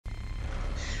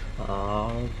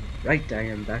Alright, I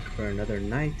am back for another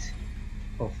night.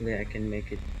 Hopefully I can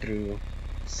make it through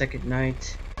second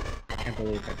night. Can't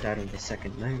believe I died on the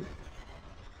second night.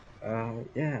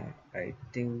 Yeah, I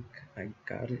think I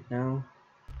got it now.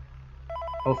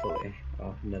 Hopefully.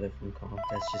 Oh, another phone call.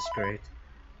 That's just great.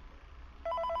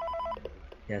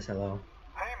 Yes, hello.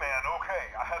 Hey man,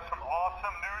 okay, I have some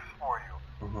awesome news for you.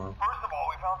 First of all,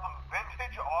 we found some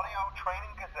vintage audio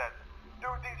training cassettes.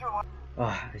 Dude, these are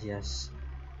like... Yes.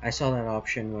 I saw that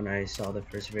option when I saw the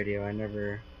first video. I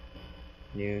never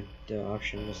knew the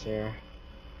option was there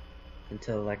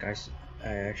until like I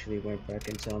actually went back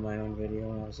and saw my own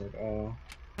video and I was like, oh,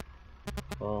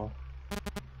 well,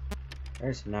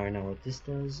 alright, so now I know what this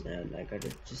does and I gotta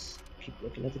just keep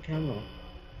looking at the camera.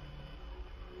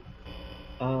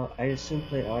 I assume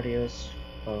play audios.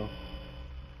 Oh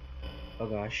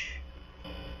gosh.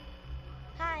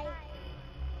 Hi.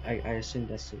 I assume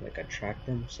that's to like attract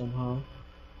them somehow,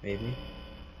 maybe.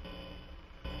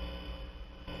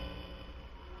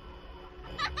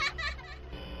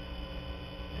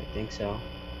 I think so.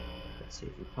 Let's see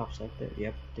if he pops up there.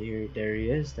 Yep, there he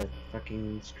is. That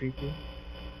fucking is creepy.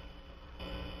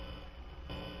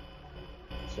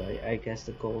 So I guess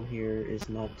the goal here is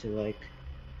not to like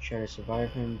try to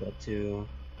survive him, but to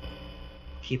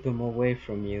keep him away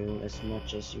from you as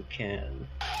much as you can.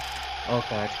 Oh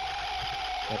god,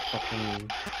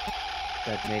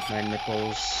 that made my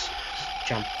nipples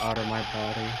jump out of my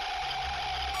body.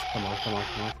 Come on.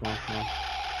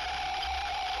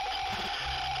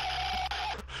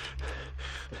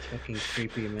 That's fucking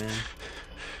creepy, man.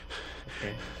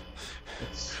 Okay,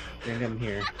 let's bring him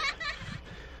here.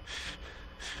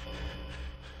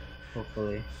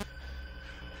 Hopefully.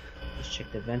 Let's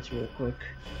check the vents real quick.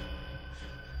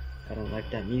 I don't like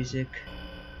that music.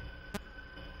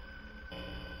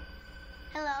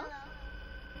 Hello.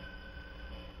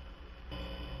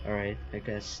 Alright, I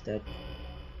guess that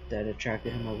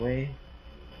attracted him away.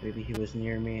 Maybe he was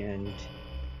near me and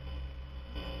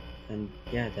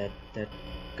yeah, that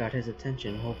got his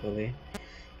attention, hopefully.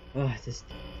 Oh, this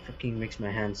fucking makes my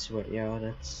hands sweat, yo.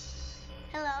 That's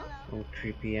Hello. one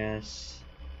creepy ass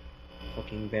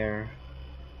fucking bear.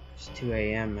 It's 2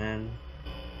 a.m. man.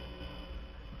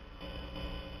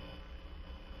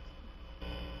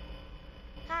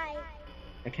 Hi.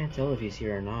 I can't tell if he's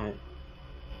here or not.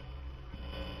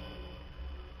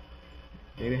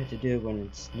 Maybe I have to do it when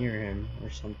it's near him or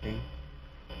something.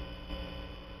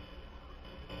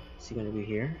 Is he gonna be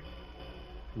here?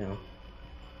 No.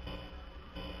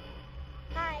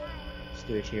 Hi. Let's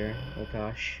do it here. Oh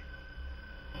gosh.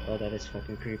 Oh, that is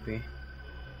fucking creepy.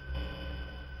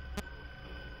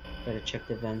 Gotta check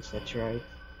the vents, that's right.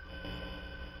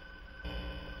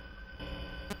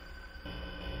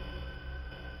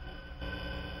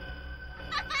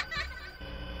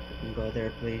 You can go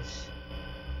there, please.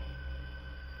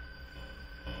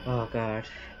 Oh god.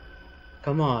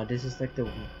 Come on, this is like the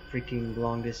freaking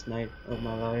longest night of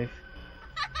my life.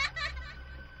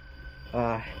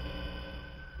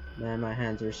 Man, my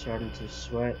hands are starting to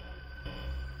sweat.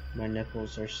 My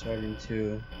nipples are starting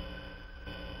to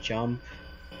jump.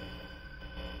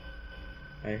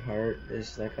 My heart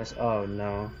is like oh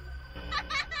no.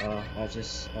 I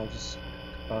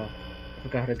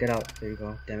forgot how to get out. There you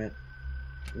go, damn it.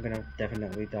 I'm gonna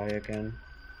definitely die again.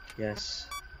 Yes.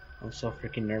 I'm so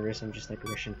freaking nervous, I'm just like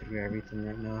rushing through everything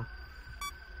right now.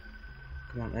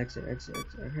 Come on, exit.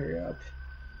 Hurry up.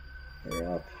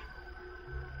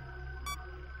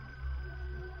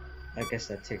 I guess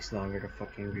that takes longer to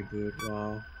fucking reboot.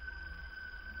 Wow.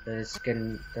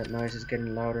 That noise is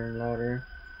getting louder and louder.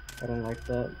 I don't like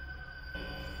that.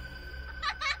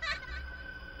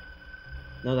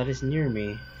 No, that is near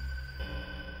me.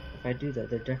 If I do that,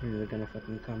 they're definitely gonna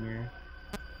fucking come here.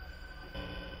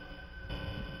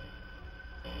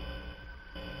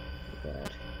 Oh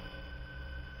god.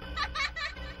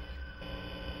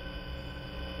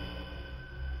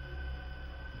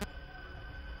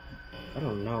 I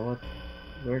don't know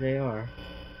where they are.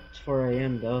 It's 4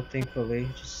 a.m. though, thankfully.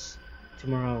 Just 2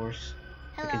 more hours.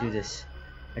 Hello. I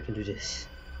can do this.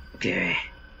 Okay.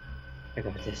 I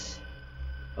got this.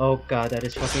 Oh god, that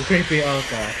is fucking creepy. Oh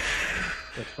god.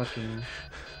 That fucking...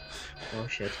 Oh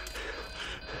shit.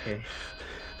 Okay.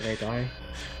 Did I die?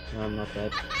 No, I'm not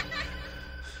dead.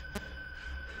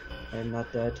 I'm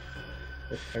not dead.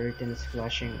 But everything is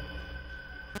flashing.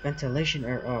 Ventilation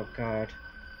error. Oh god.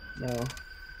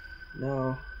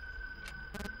 No.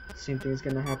 Same thing's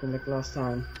gonna happen like last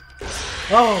time.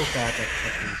 Oh god, that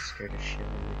fucking scared the shit out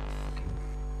of me.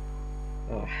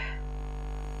 Oh.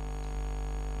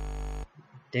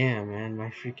 Damn, man, my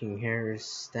freaking hair is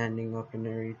standing up and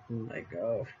everything. Like,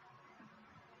 oh.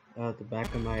 The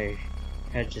back of my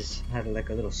head just had like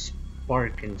a little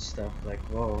spark and stuff. Like,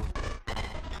 whoa,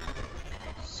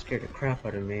 scared the crap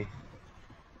out of me.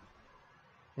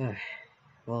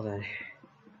 Well then,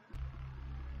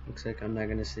 looks like I'm not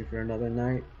gonna sleep for another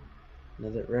night.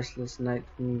 Another restless night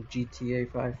from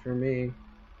GTA 5 for me.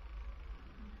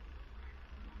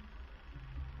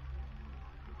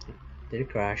 Did it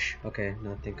crash? Okay,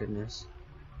 no, thank goodness.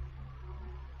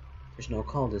 There's no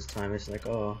call this time. It's like,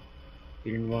 oh,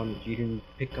 you didn't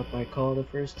pick up my call the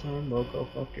first time? Well, go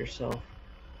fuck yourself.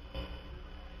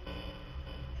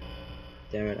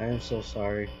 Damn it, I am so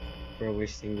sorry for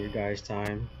wasting your guys'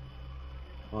 time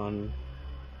on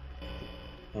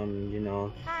you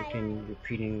know, freaking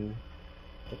repeating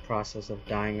the process of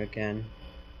dying again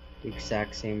the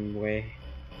exact same way.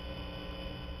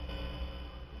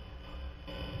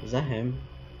 Is that him?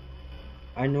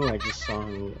 I know I just saw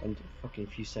him a fucking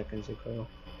few seconds ago.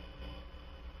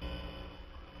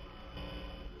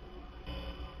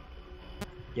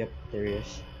 Yep, there he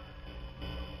is.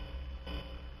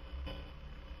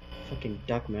 Fucking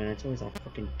duck, man. It's always that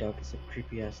fucking duck. It's a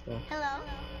creepy ass duck. Hello?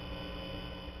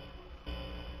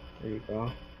 There you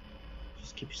go.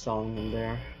 Just keep stalling him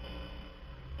there.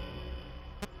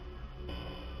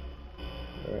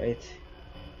 Alright.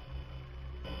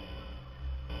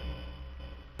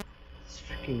 It's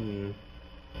freaking...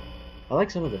 I like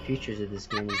some of the features of this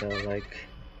game though, like,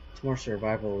 it's more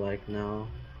survival like now.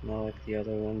 Not like the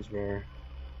other ones where...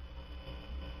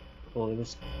 Well, it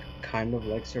was kind of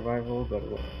like survival, but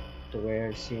the way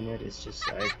I've seen it, it's just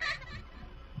like...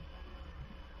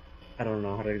 I don't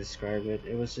know how to describe it.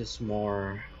 It was just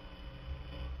more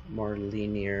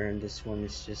linear, and this one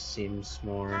just seems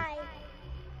more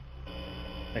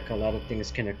like a lot of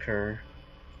things can occur,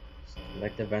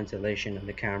 like the ventilation of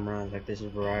the camera. Like there's a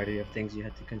variety of things you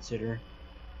have to consider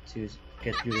to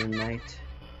get through the night,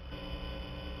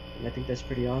 and I think that's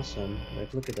pretty awesome.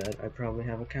 Like look at that, I probably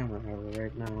have a camera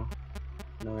right now.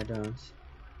 No, I don't.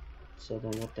 So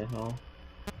then what the hell?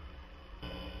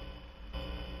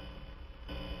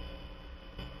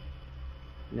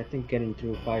 And I think getting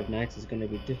through 5 nights is going to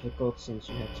be difficult since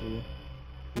you have to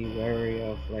be wary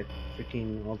of like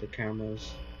freaking all the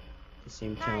cameras at the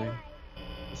same time.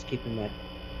 Just keep him at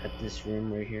this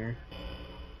room right here.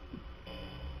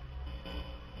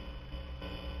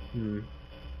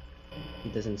 He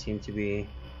doesn't seem to be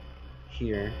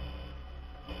here.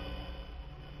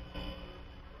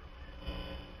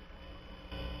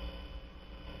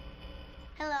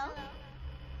 Hello?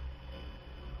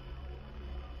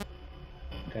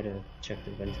 Gotta check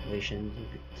the ventilation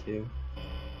too.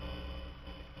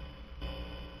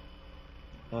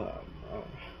 Oh no.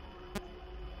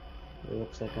 It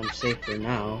looks like I'm safe for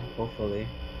now, hopefully.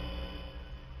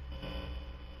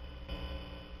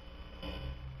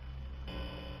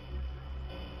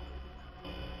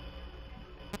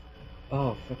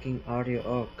 Oh, fucking audio.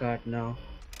 Oh god, no.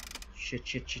 Shit.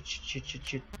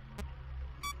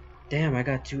 Damn, I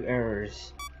got 2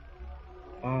 errors.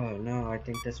 Oh no, I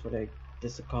think that's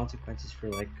the consequences for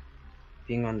like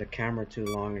being on the camera too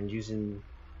long and using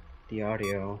the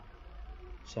audio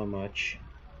so much.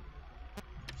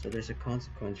 So there's a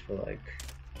consequence for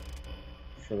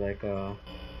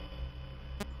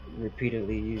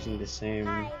repeatedly using the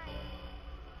same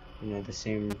the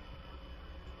same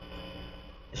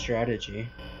strategy.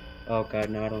 Oh god,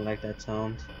 no, I don't like that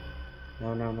sound.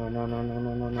 No.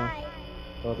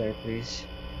 Go there, please.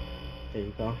 There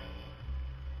you go.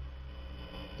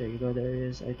 There you go, there he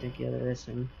is. I think, yeah, there is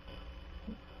him.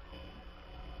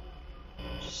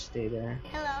 Just stay there.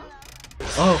 Hello?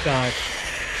 Oh god!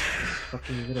 This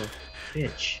fucking little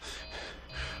bitch.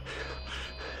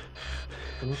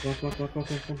 Come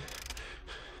on.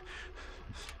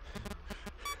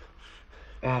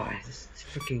 Ah, this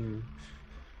freaking...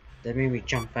 That made me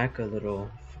jump back a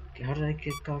little. How did I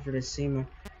get caught for the same...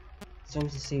 It's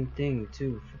almost the same thing,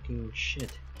 too. Freaking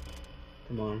shit.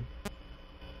 Come on.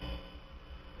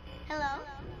 Hello?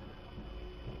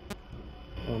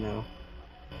 Oh no.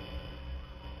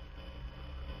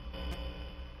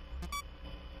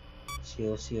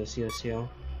 Seal.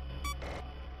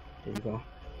 There you go.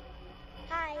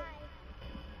 Hi.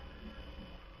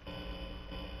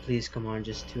 Please, come on,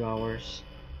 just 2 hours.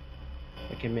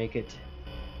 I can make it.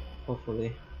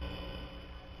 Hopefully.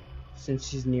 Since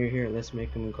he's near here, let's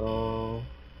make him go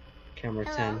camera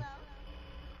 10.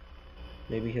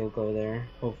 Maybe he'll go there,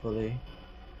 hopefully.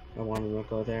 I want him to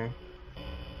go there.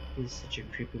 He's such a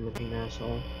creepy looking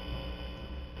asshole.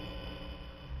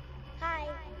 Hi.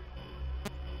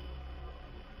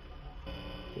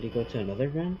 Did he go to another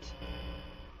vent?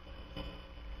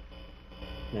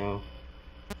 No.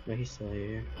 No, he's still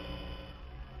here.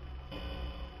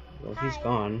 Well, Hi. he's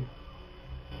gone.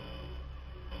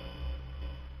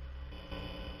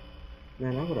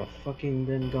 Man, I would have fucking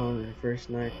been gone the first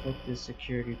night. Fuck this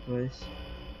security place.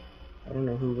 I don't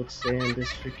know who would stay in this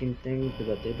freaking thing,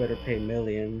 but they better pay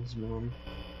millions, man.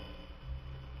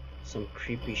 Some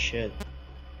creepy shit.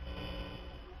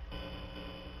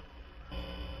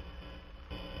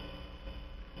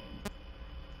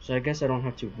 So I guess I don't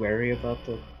have to worry about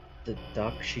the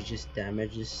duck. She just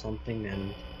damages something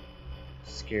and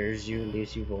scares you,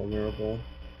 leaves you vulnerable.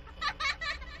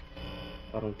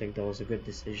 I don't think that was a good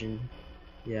decision.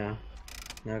 Yeah,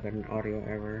 now I got an audio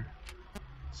error.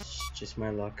 It's just my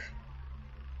luck.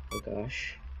 Oh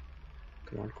gosh.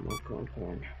 Come on, come on, come on, come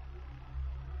on.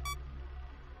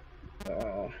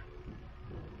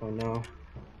 Oh no.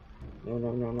 No,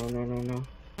 no, no, no, no, no, no.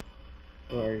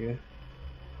 Where are you?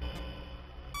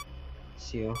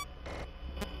 See you.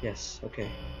 Yes, okay.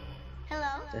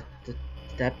 Hello?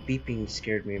 That beeping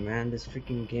scared me, man. This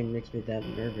freaking game makes me that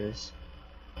nervous.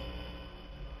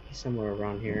 He's somewhere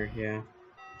around here, yeah.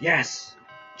 Yes!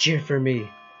 Cheer for me!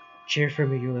 Cheer for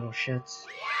me, you little shits.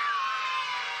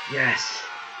 Yes!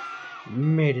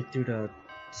 Made it through the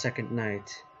second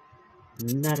night.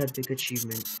 Not a big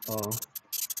achievement. Oh.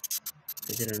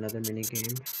 Is it another mini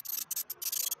game?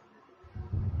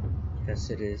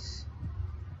 Yes, it is.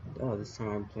 Oh, this time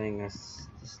I'm playing as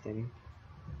this thing.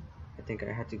 I think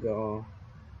I had to go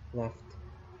left.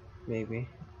 Maybe.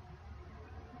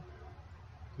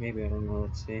 Maybe, I don't know.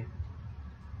 Let's see.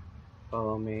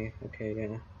 Follow me. Okay,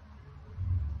 yeah.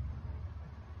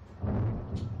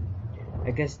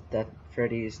 I guess that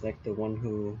Freddy is like the one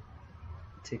who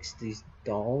takes these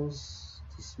dolls,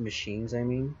 these machines, I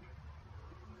mean,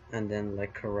 and then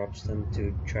like corrupts them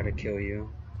to try to kill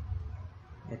you.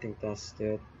 I think that's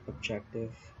the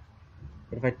objective.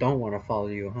 But if I don't want to follow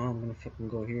you, huh? I'm gonna fucking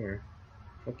go here.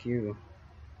 Fuck you.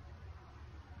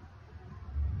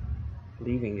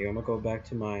 Leaving you. I'm gonna go back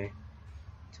to my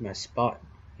spot.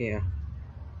 Yeah.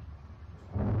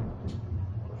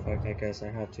 In fact, I guess I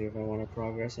have to if I want to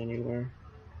progress anywhere.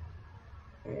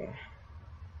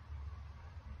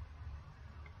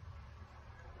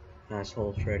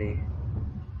 Asshole Freddy.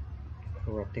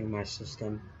 Corrupting my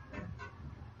system.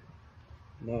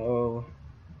 No.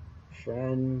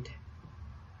 Friend.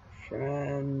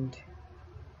 Friend.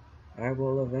 I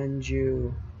will avenge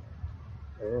you.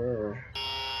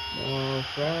 No,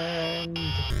 friend.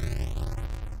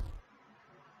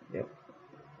 Yep.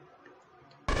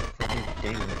 Fucking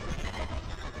dang it.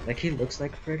 Like, he looks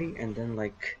like Freddy, and then,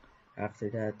 like, after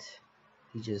that,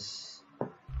 he just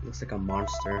looks like a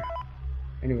monster.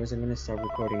 Anyways, I'm gonna start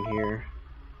recording here.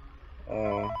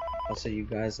 I'll see you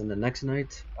guys in the next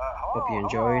night. Hope you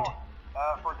enjoyed.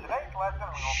 For today's lesson, we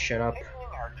will Shut be up.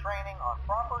 continuing our training on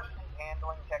proper sleep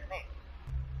handling techniques.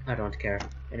 I don't care.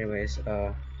 Anyways,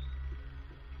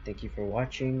 thank you for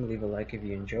watching. Leave a like if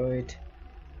you enjoyed.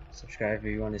 Subscribe if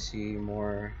you want to see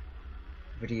more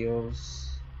videos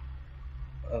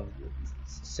of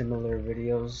similar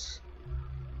videos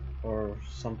or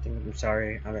something. I'm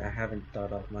sorry, I haven't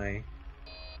thought of my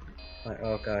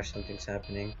oh gosh, something's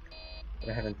happening. But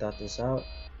I haven't thought this out.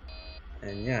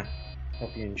 And yeah,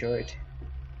 hope you enjoyed.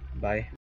 Bye.